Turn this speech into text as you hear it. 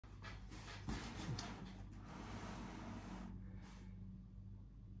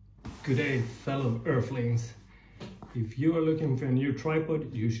Good day, fellow Earthlings. If you are looking for a new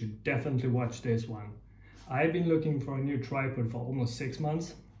tripod, you should definitely watch this one. I've been looking for a new tripod for almost 6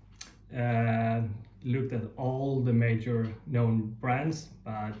 months. Looked at all the major known brands,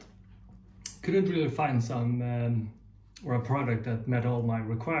 but couldn't really find some or a product that met all my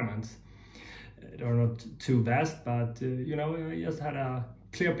requirements. They're not too vast, but I just had a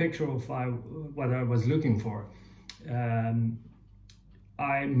clear picture of what I was looking for.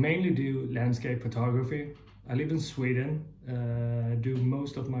 I mainly do landscape photography. I live in Sweden, do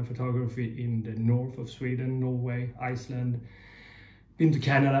most of my photography in the north of Sweden, Norway, Iceland, been to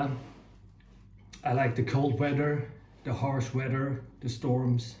Canada. I like the cold weather, the harsh weather, the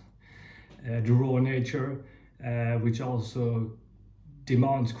storms, the raw nature, which also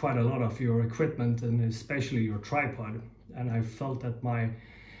demands quite a lot of your equipment and especially your tripod. And I felt that my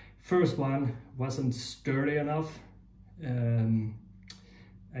first one wasn't sturdy enough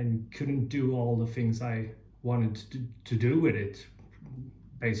and couldn't do all the things I wanted to do with it,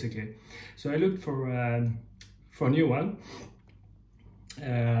 basically. So I looked for a new one.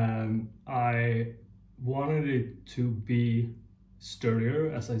 I wanted it to be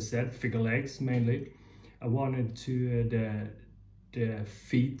sturdier, as I said, figure legs mainly. I wanted the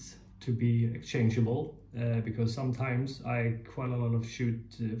feet to be exchangeable because sometimes I quite a lot of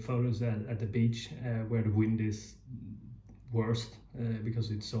shoot photos at the beach where the wind is worst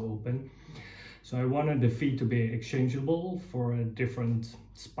because it's so open. So I wanted the feet to be exchangeable for different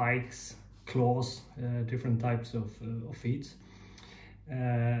spikes, claws, different types of feet.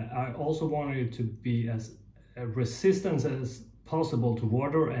 I also wanted it to be as resistant as possible to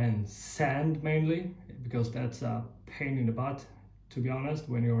water and sand mainly, because that's a pain in the butt, to be honest,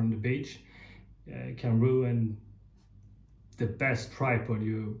 when you're on the beach. It can ruin the best tripod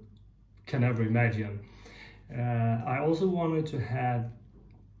you can ever imagine. I also wanted to have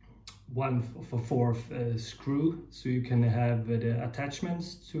 1/4 screw, so you can have the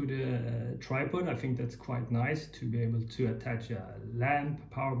attachments to the tripod. I think that's quite nice to be able to attach a lamp,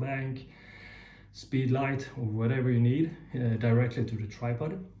 power bank, speed light, or whatever you need directly to the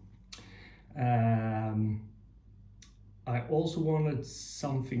tripod. I also wanted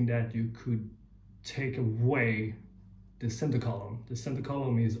something that you could take away the center column. The center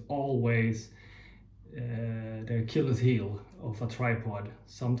column is always the Achilles heel of a tripod.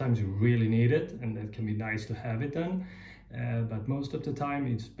 Sometimes you really need it, and that can be nice to have it then, but most of the time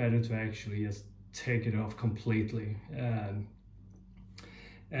it's better to actually just take it off completely.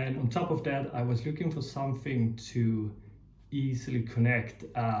 And on top of that, I was looking for something to easily connect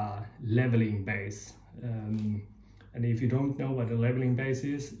a leveling base. And if you don't know what a leveling base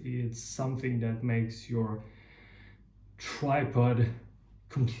is, it's something that makes your tripod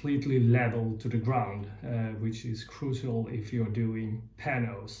completely level to the ground, which is crucial if you're doing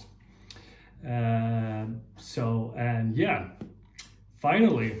panos.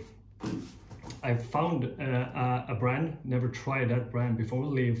 Finally I found a brand. Never tried that brand before,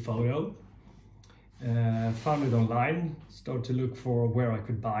 Leofoto. Found it online, started to look for where I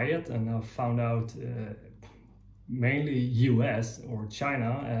could buy it, and I found out mainly US or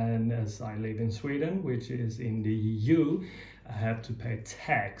China, and as I live in Sweden, which is in the EU, I have to pay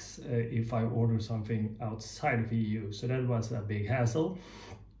tax if I order something outside of the EU. So that was a big hassle.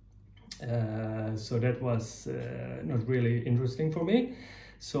 So that was not really interesting for me.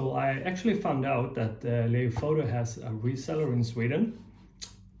 So I actually found out that Leofoto has a reseller in Sweden.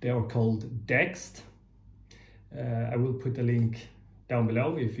 They are called Dext. I will put the link down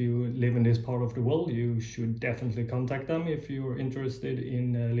below. If you live in this part of the world, you should definitely contact them if you're interested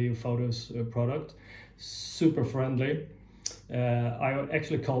in Leofoto's product. Super friendly. I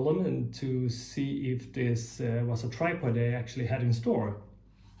actually called them and to see if this was a tripod they actually had in store.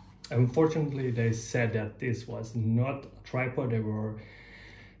 Unfortunately, they said that this was not a tripod they were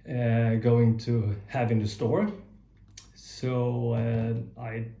going to have in the store. So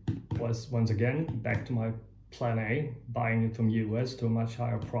I was once again back to my plan A, buying it from US to a much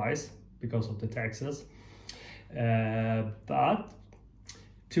higher price because of the taxes. But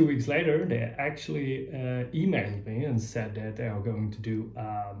 2 weeks later, they actually emailed me and said that they are going to do,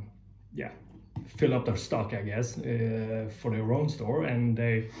 fill up their stock, I guess, for their own store. And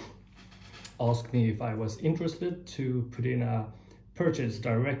they asked me if I was interested to put in a purchase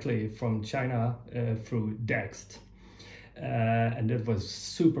directly from China through Dext. And that was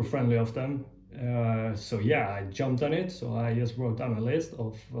super friendly of them. So yeah, I jumped on it. So I just wrote down a list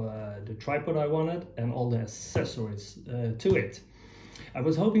of the tripod I wanted and all the accessories to it. I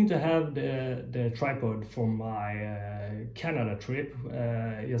was hoping to have the tripod for my Canada trip.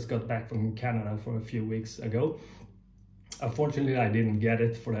 I just got back from Canada for a few weeks ago. Unfortunately, I didn't get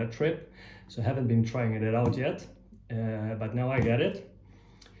it for that trip, so I haven't been trying it out yet, but now I get it.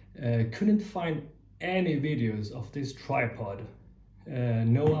 Couldn't find any videos of this tripod.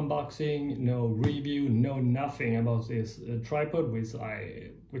 No unboxing, no review, no nothing about this tripod,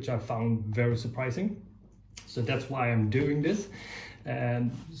 which I found very surprising. So that's why I'm doing this.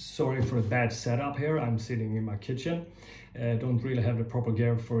 Sorry for the bad setup here. I'm sitting in my kitchen. Don't really have the proper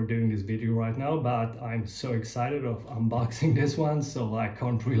gear for doing this video right now, but I'm so excited of unboxing this one, so I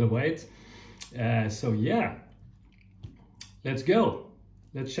can't really wait. So yeah, let's go.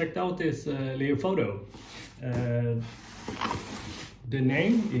 Let's check out this Leofoto. The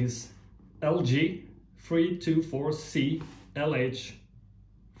name is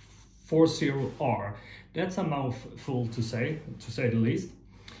LG-324C+LH-40R. That's a mouthful to say the least.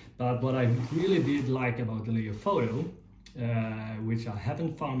 But what I really did like about the Leofoto, which I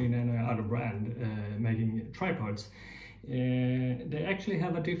haven't found in any other brand making tripods, they actually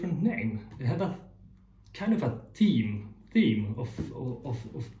have a different name. They have a kind of a theme of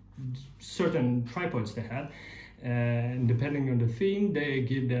certain tripods they have, and depending on the theme, they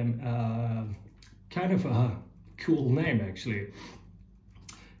give them kind of a cool name actually.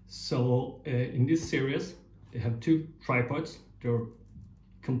 So in this series, they have two tripods. They're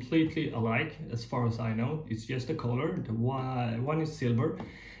completely alike as far as I know. It's just the color. The one is silver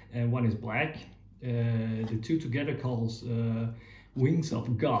and one is black. The two together calls Wings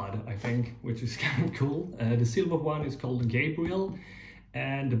of God, I think, which is kind of cool. The silver one is called Gabriel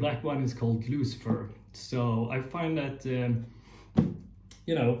and the black one is called Lucifer. So I find that, you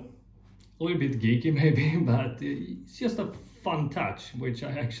know, a little bit geeky maybe, but it's just a fun touch, which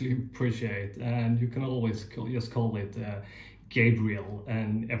I actually appreciate. And you can always just call it Gabriel,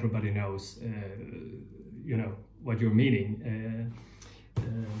 and everybody knows, you know, what you're meaning,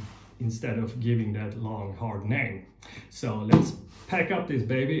 instead of giving that long, hard name. So let's pack up this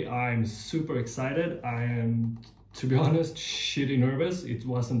baby. I'm super excited. I am, to be honest, shitty nervous. It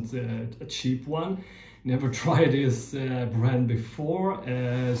wasn't a cheap one. Never tried this brand before,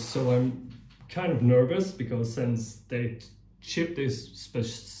 so I'm kind of nervous because since they shipped this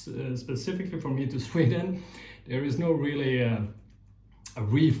specifically for me to Sweden, there is no really a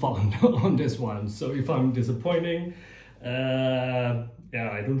refund on this one. So if I'm disappointing, yeah,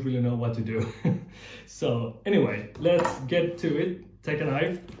 I don't really know what to do. So anyway, let's get to it. Take a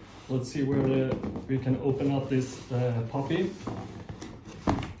knife. Let's see where we can open up this puppy.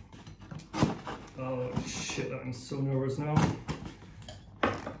 Oh shit, I'm so nervous now.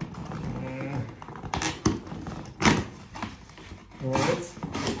 Alright.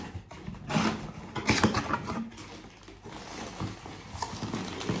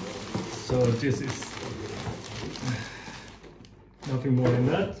 So this is nothing more than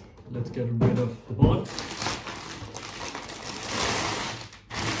that. Let's get rid of the box.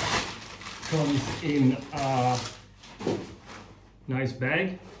 Comes in a nice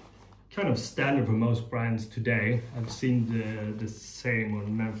bag. Kind of standard for most brands today. I've seen the same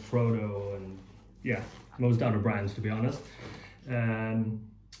on Leofoto and yeah, most other brands, to be honest.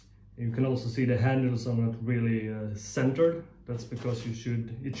 You can also see the handles are not really centered. That's because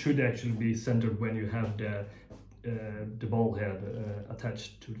it should actually be centered when you have the ball head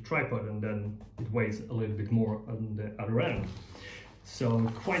attached to the tripod, and then it weighs a little bit more on the other end. So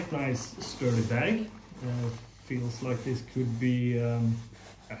quite nice sturdy bag. Feels like this could be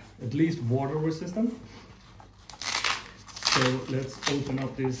at least water resistant. So let's open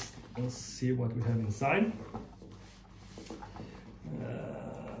up this and see what we have inside.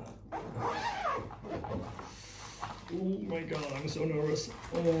 Oh my god, I'm so nervous.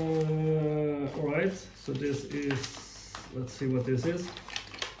 Alright, so this is, let's see what this is.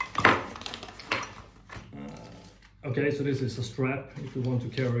 Okay, so this is a strap if you want to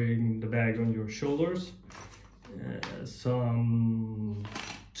carry the bag on your shoulders. Some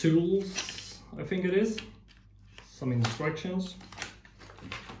tools, I think it is. Some instructions.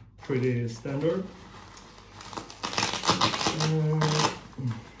 Pretty standard.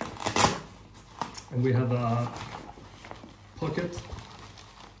 And we have a pocket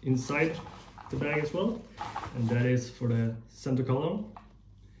inside the bag as well, and that is for the center column.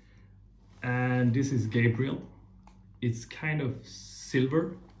 And this is Gabriel. It's kind of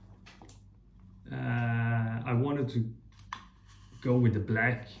silver. I wanted to go with the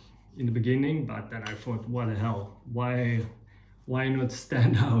black in the beginning, but then I thought, what the hell, why not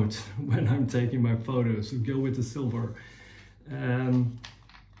stand out when I'm taking my photos? So go with the silver. So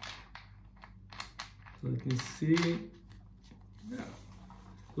let me see. Yeah.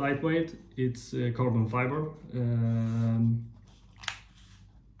 Lightweight, it's carbon fiber.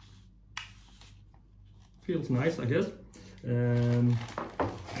 Feels nice, I guess. And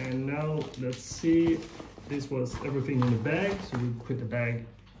now let's see, this was everything in the bag, so we put the bag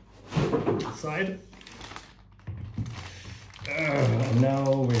aside. And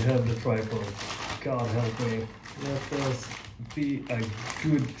now we have the tripod. God help me, let this be a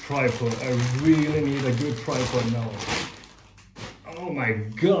good tripod. I really need a good tripod now. Oh my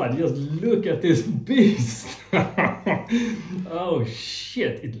god, just look at this beast. Oh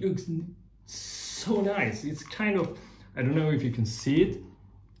shit, it looks so nice. It's kind of, I don't know if you can see it,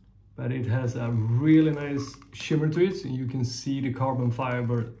 but it has a really nice shimmer to it. So you can see the carbon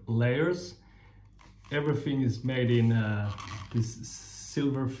fiber layers. Everything is made in this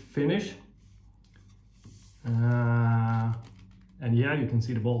silver finish. And yeah, you can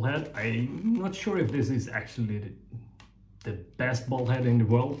see the ball head. I'm not sure if this is actually the best ball head in the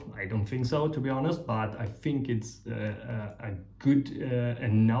world. I don't think so, to be honest, but I think it's a good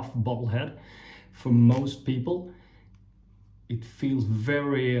enough ball head for most people. It feels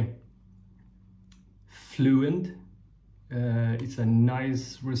very fluent. It's a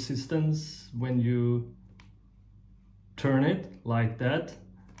nice resistance when you turn it like that.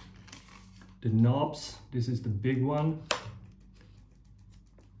 The knobs, this is the big one.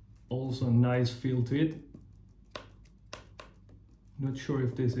 Also a nice feel to it. Not sure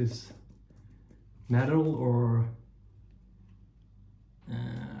if this is metal or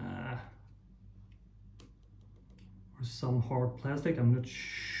some hard plastic. I'm not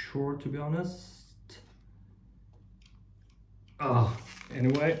sure, to be honest.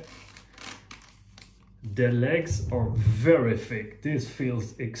 Anyway, the legs are very thick. This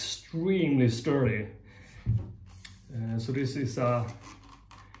feels extremely sturdy. So this is a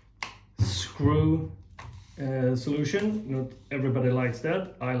screw solution. Not everybody likes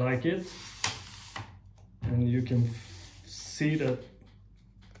that. I like it. And you can see that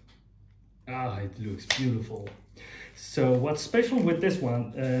it looks beautiful. So what's special with this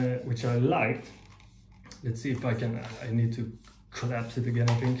one, which I liked, let's see if I can, I need to collapse it again,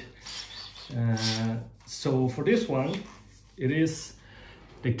 I think. So for this one, it is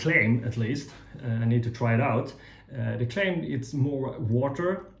the claim, at least, I need to try it out. The claim, it's more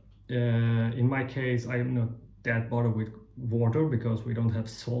water. In my case, I'm not that bothered with water because we don't have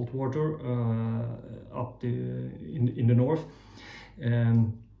salt water up in the north.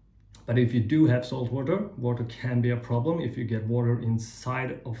 But if you do have salt water, water can be a problem if you get water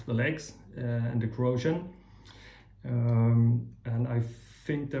inside of the legs and the corrosion. And I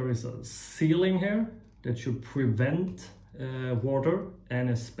think there is a sealing here that should prevent water and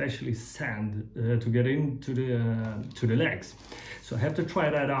especially sand to get into the legs. So I have to try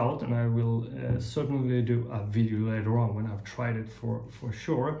that out, and I will certainly do a video later on when I've tried it for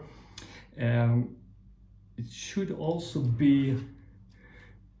sure. It should also be,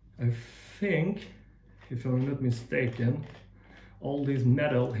 I think, if I'm not mistaken, all this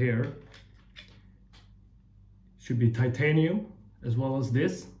metal here should be titanium, as well as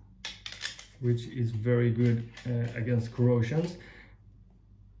this, which is very good against corrosions.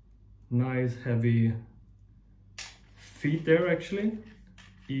 Nice heavy feet there, actually.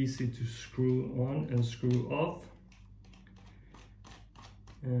 Easy to screw on and screw off.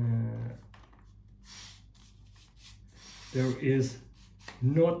 There is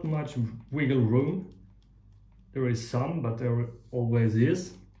not much wiggle room. There is some, but there always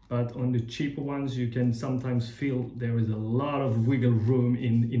is. But on the cheaper ones, you can sometimes feel there is a lot of wiggle room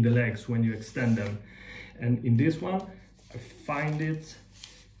in the legs when you extend them. And in this one, I find it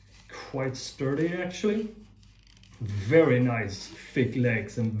quite sturdy, actually. Very nice thick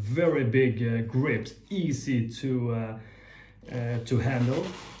legs and very big grips, easy to handle.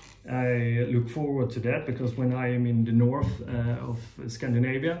 I look forward to that because when I am in the north of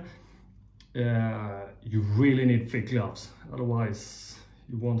Scandinavia, you really need thick gloves, otherwise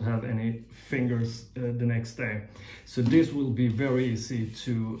you won't have any fingers the next day. So this will be very easy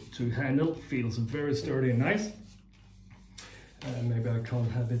to handle, feels very sturdy and nice. Maybe I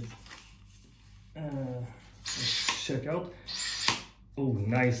can't have it. Let's check out. Oh,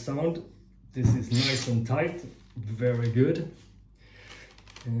 nice sound. This is nice and tight, very good.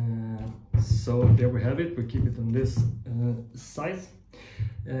 So there we have it. We keep it on this size.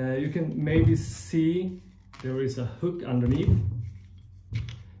 You can maybe see there is a hook underneath.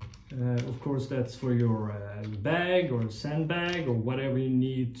 Of course, that's for your bag or sandbag or whatever you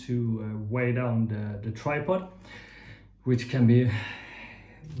need to weigh down the tripod, which can be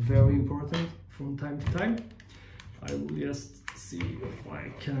very important from time to time. I will just see if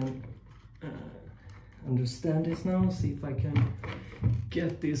I can understand this now, see if I can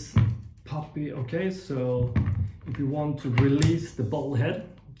get this puppy. Okay, so if you want to release the ball head,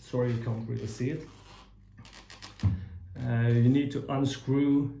 sorry you can't really see it, You need to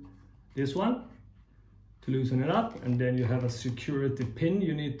unscrew this one to loosen it up, and then you have a security pin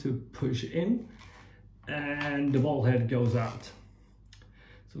you need to push in, and the ball head goes out.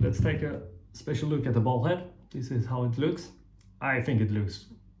 So let's take a special look at the ball head. This is how it looks. I think it looks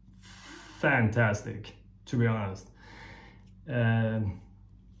fantastic, to be honest.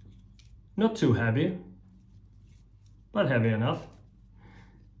 Not too heavy, but heavy enough.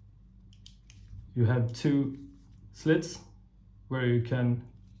 You have two slits where you can,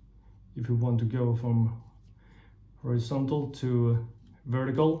 if you want to go from horizontal to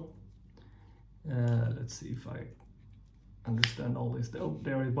vertical. Let's see if I understand all this. Oh,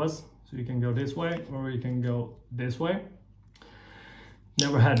 there it was. So you can go this way or you can go this way.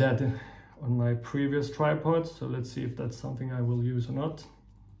 Never had that on my previous tripod, so let's see if that's something I will use or not.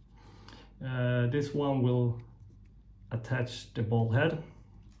 This one will attach the ball head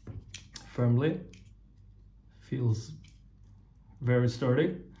firmly. Feels very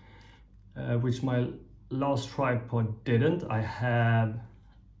sturdy, which my last tripod didn't. I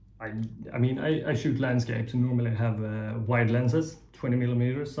shoot landscapes and normally have wide lenses,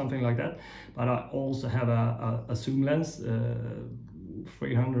 20mm, something like that. But I also have a zoom lens,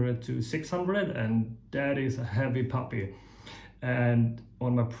 300 to 600, and that is a heavy puppy. And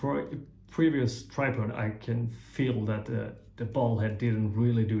on my previous tripod, I can feel that the ball head didn't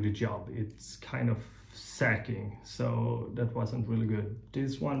really do the job. It's kind of sacking, so that wasn't really good.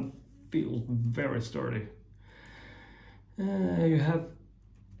 This one feels very sturdy. You have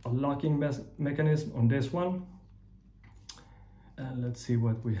a locking mechanism on this one. And let's see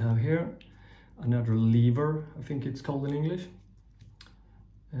what we have here. Another lever, I think it's called in English.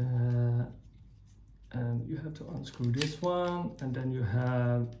 And you have to unscrew this one, and then you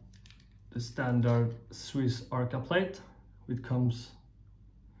have the standard Swiss Arca plate, which comes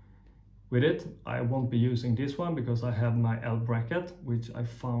with it. I won't be using this one because I have my L bracket, which I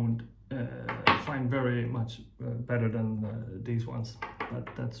find very much better than these ones, but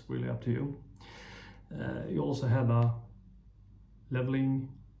that's really up to you. You also have a leveling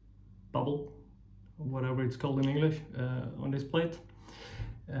bubble, or whatever it's called in English, on this plate.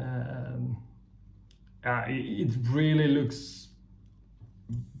 It really looks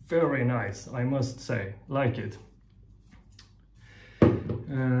very nice, I must say. Like it.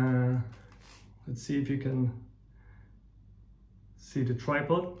 Let's see if you can see the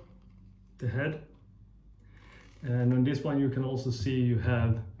tripod, the head. And on this one you can also see you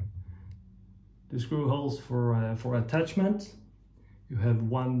have the screw holes for attachment. You have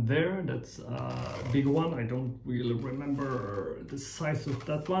one there, that's a big one. I don't really remember the size of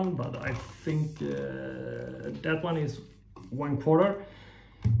that one, but I think that one is 1/4,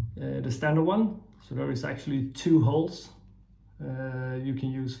 the standard one. So there is actually 2 holes you can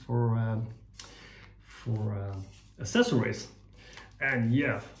use for accessories. And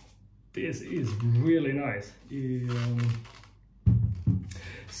yeah, this is really nice.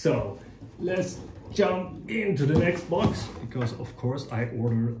 So let's jump into the next box, because of course I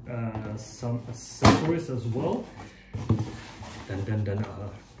ordered some accessories as well. Then I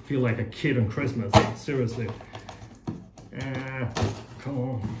feel like a kid on Christmas, seriously. Come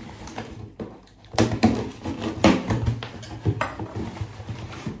on.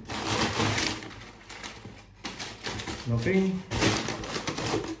 Nothing.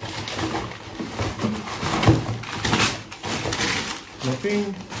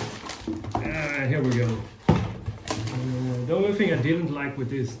 Nothing. Here we go. The only thing I didn't like with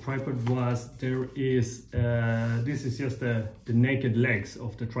this tripod was there is, this is just the naked legs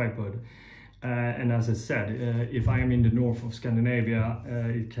of the tripod. And as I said, if I am in the north of Scandinavia,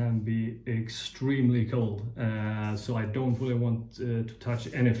 it can be extremely cold. So I don't really want to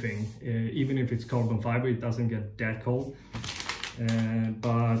touch anything. Even if it's carbon fiber, it doesn't get that cold.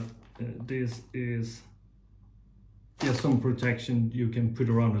 But this is just some protection you can put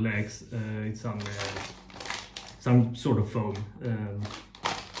around the legs. It's some sort of foam.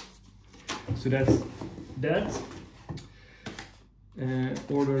 So that's that.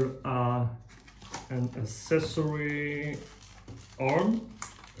 Order an accessory arm.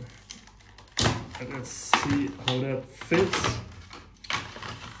 Let's see how that fits.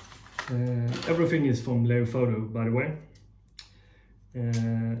 Everything is from Leofoto, by the way.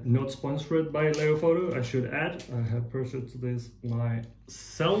 Not sponsored by Leofoto, I should add. I have purchased this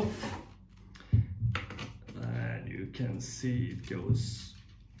myself. And you can see it goes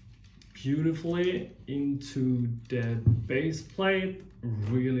beautifully into the base plate.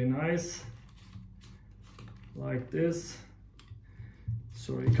 Really nice. Like this.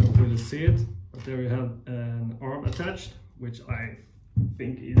 Sorry, you can't really see it, but there you have an arm attached, which I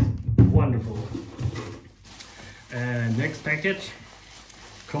think is wonderful. And next package.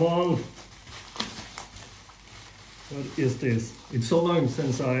 Come on. What is this? It's so long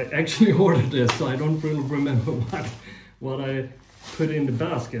since I actually ordered this, so I don't really remember what I put in the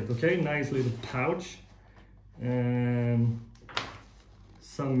basket. Okay, nice little pouch. And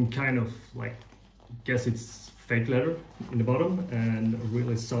some kind of, like, guess it's fake leather in the bottom, and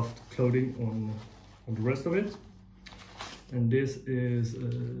really soft clothing on the rest of it. And this is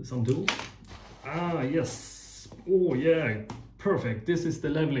some tools. Ah, yes. Oh yeah, perfect. This is the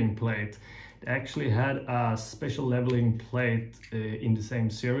leveling plate. They actually had a special leveling plate in the same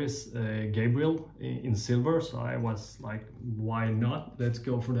series, Gabriel, in silver. So I was like, why not? Let's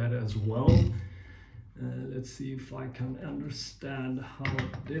go for that as well. Let's see if I can understand how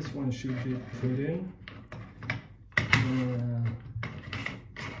this one should be put in.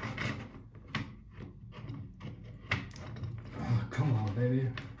 Oh, come on, baby.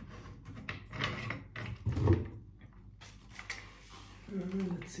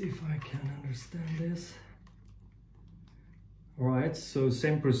 Let's see if I can understand this. Alright, so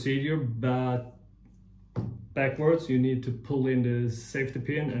same procedure, but backwards. You need to pull in the safety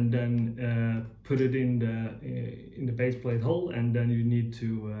pin and then put it in the base plate hole, and then you need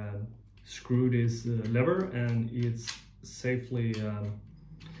to screw this lever, and it's safely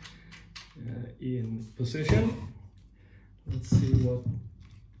in position. Let's see what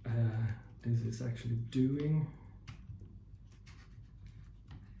this is actually doing.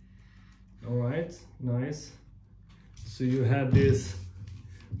 All right, nice. So you have this,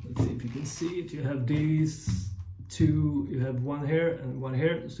 let's see if you can see it. You have these two, you have one here and one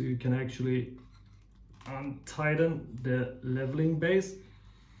here, so you can actually untighten the leveling base.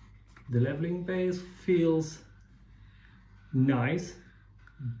 The leveling base feels nice,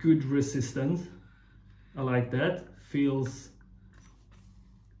 good resistance. I like that. Feels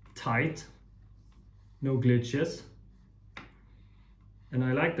tight, no glitches. And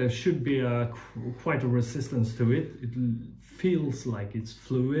I like there should be quite a resistance to it. It feels like it's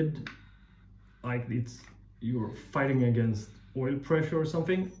fluid, like you're fighting against oil pressure or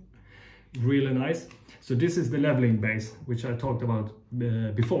something. Really nice. So this is the leveling base, which I talked about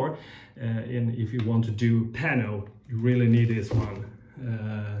before. And if you want to do pano, you really need this one.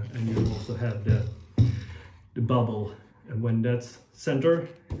 And you also have the bubble. And when that's center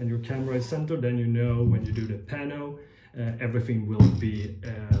and your camera is center, then you know when you do the pano, everything will be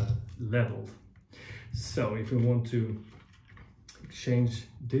leveled. So if you want to exchange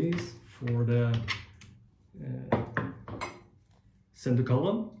these for the center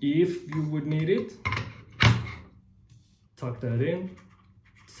column, if you would need it, tuck that in,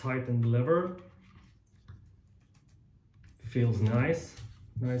 tighten the lever. Feels nice,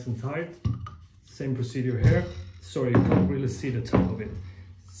 nice and tight. Same procedure here. Sorry, you can't really see the top of it.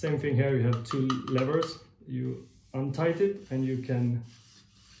 Same thing here, you have two levers. You untight it and you can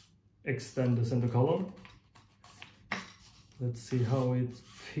extend the center column. Let's see how it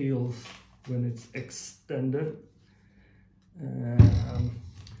feels when it's extended.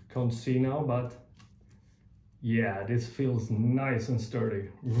 Can't see now, but yeah, this feels nice and sturdy,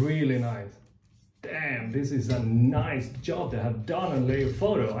 really nice. Damn, this is a nice job they have done on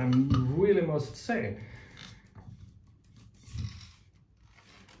Leofoto, I really must say.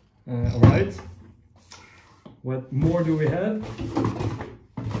 All right. What more do we have?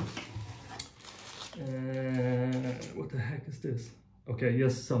 What the heck is this? Okay,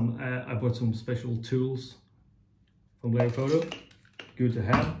 yes, I bought some special tools from Leofoto. Good to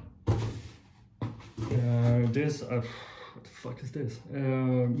have. This, what the fuck is this?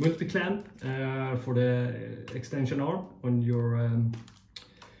 Multi-clamp for the extension arm on your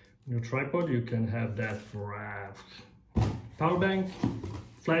tripod. You can have that for power bank,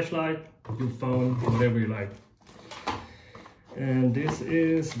 flashlight, your phone, whatever you like. And this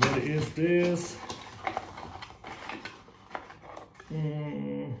is, what is this?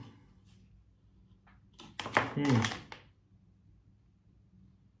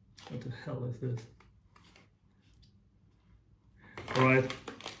 What the hell is this? Alright,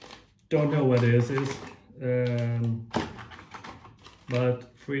 don't know what this is,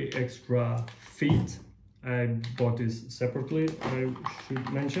 but 3 extra feet. I bought this separately, I should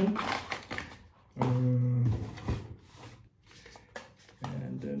mention. And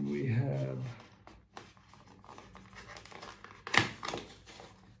then we have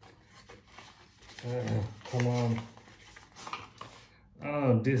come on.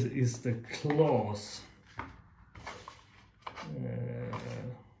 Oh, this is the claws.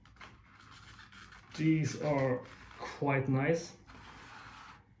 These are quite nice,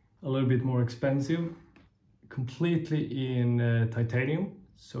 a little bit more expensive, completely in titanium,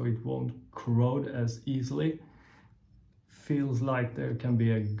 so it won't corrode as easily. feels like there can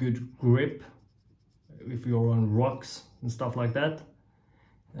be a good grip if you're on rocks and stuff like that.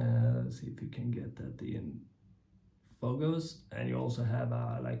 Let's see if you can get that in focus. And you also have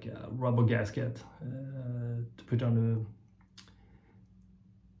like a rubber gasket to put on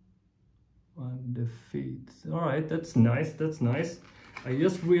the feet. All right, that's nice, that's nice. I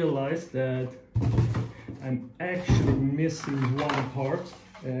just realized that I'm actually missing one part.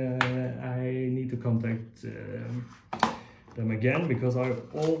 I need to contact them again, because I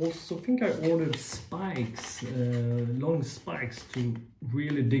also think I ordered spikes, long spikes to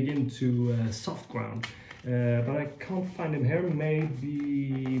really dig into soft ground, but I can't find them here.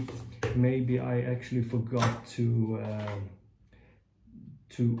 Maybe I actually forgot to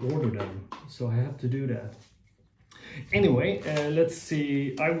order them, so I have to do that. Anyway, let's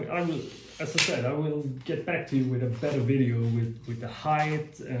see. I will, as I said, I will get back to you with a better video with the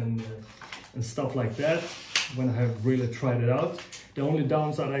height and stuff like that when I have really tried it out. The only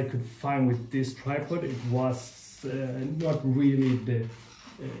downside I could find with this tripod, it was not really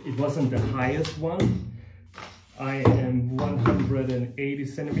it wasn't the highest one. I am 180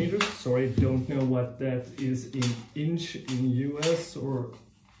 centimeters, so I don't know what that is in inch in US or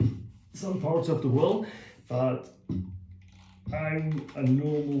some parts of the world, but I'm a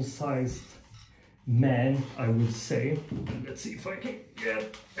normal sized man, I would say. And let's see if I can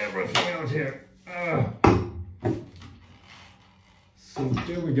get everything out here. So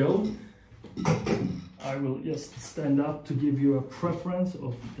there we go. I will just stand up to give you a preference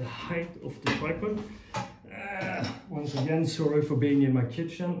of the height of the tripod. Once again, sorry for being in my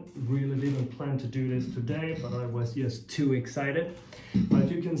kitchen. Really didn't plan to do this today, but I was just too excited. But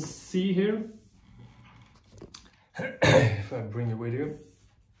you can see here, if I bring it with you.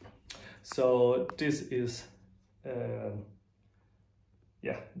 So this is,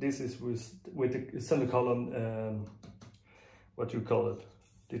 yeah, this is with the center column, what you call it,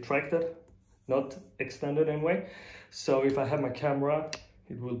 detracted, not extended anyway. So if I have my camera,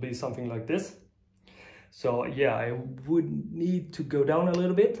 it will be something like this. So yeah, I would need to go down a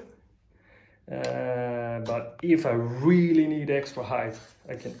little bit, but if I really need extra height,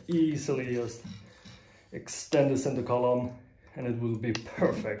 I can easily just extend the center column and it will be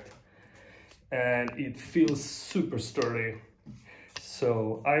perfect. And it feels super sturdy.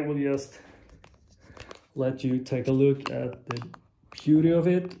 So I will just let you take a look at the beauty of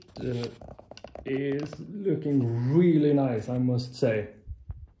it. It is looking really nice, I must say.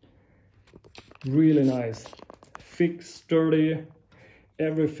 Really nice, thick, sturdy.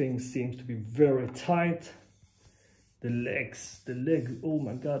 Everything seems to be very tight. The legs, oh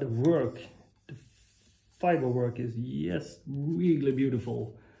my god, the work, the fiber work is, yes, really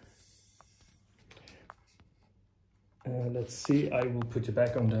beautiful. Let's see, I will put you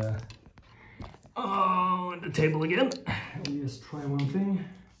back on the table again. I'll just try one thing.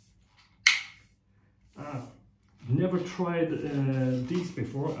 Never tried these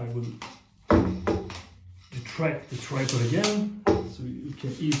before. I will detract the tripod again, so you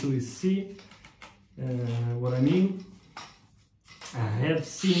can easily see what I mean. I have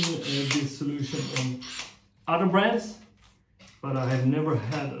seen this solution on other brands, but I have never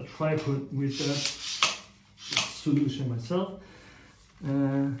had a tripod with that solution myself.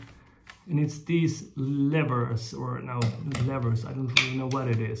 And it's these levers, or no, levers, I don't really know what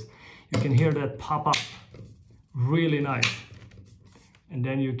it is. You can hear that pop up, really nice. And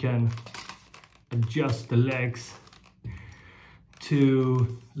then you can adjust the legs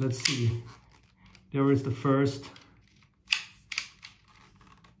to, let's see, there is the first,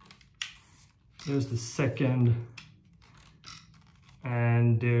 there's the second,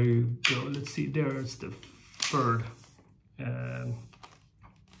 and there you go. Let's see, there's the third.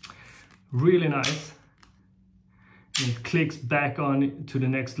 Really nice. And it clicks back on to the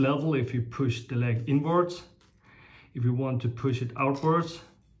next level if you push the leg inwards. If you want to push it outwards,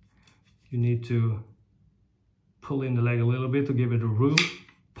 you need to pull in the leg a little bit to give it a room,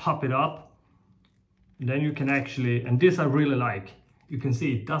 pop it up, and then you can actually, and this I really like, you can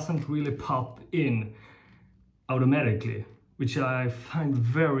see it doesn't really pop in automatically, which I find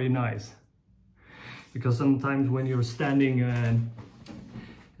very nice. Because sometimes when you're standing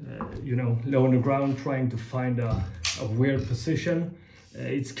you know, low on the ground trying to find a weird position,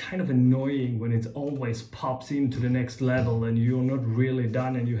 it's kind of annoying when it always pops into the next level and you're not really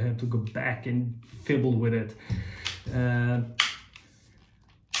done and you have to go back and fibble with it.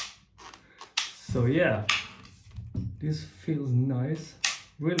 So yeah, this feels nice,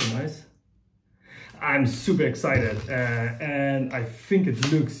 really nice. I'm super excited, and I think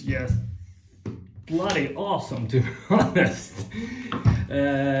it looks, yes, bloody awesome, to be honest.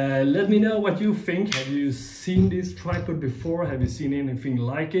 Let me know what you think. Have you seen this tripod before? Have you seen anything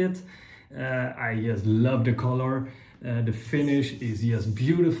like it? I just love the color. The finish is just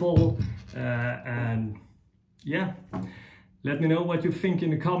beautiful. And yeah, let me know what you think in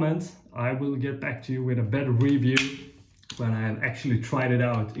the comments. I will get back to you with a better review when I have actually tried it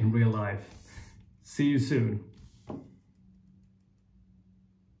out in real life. See you soon.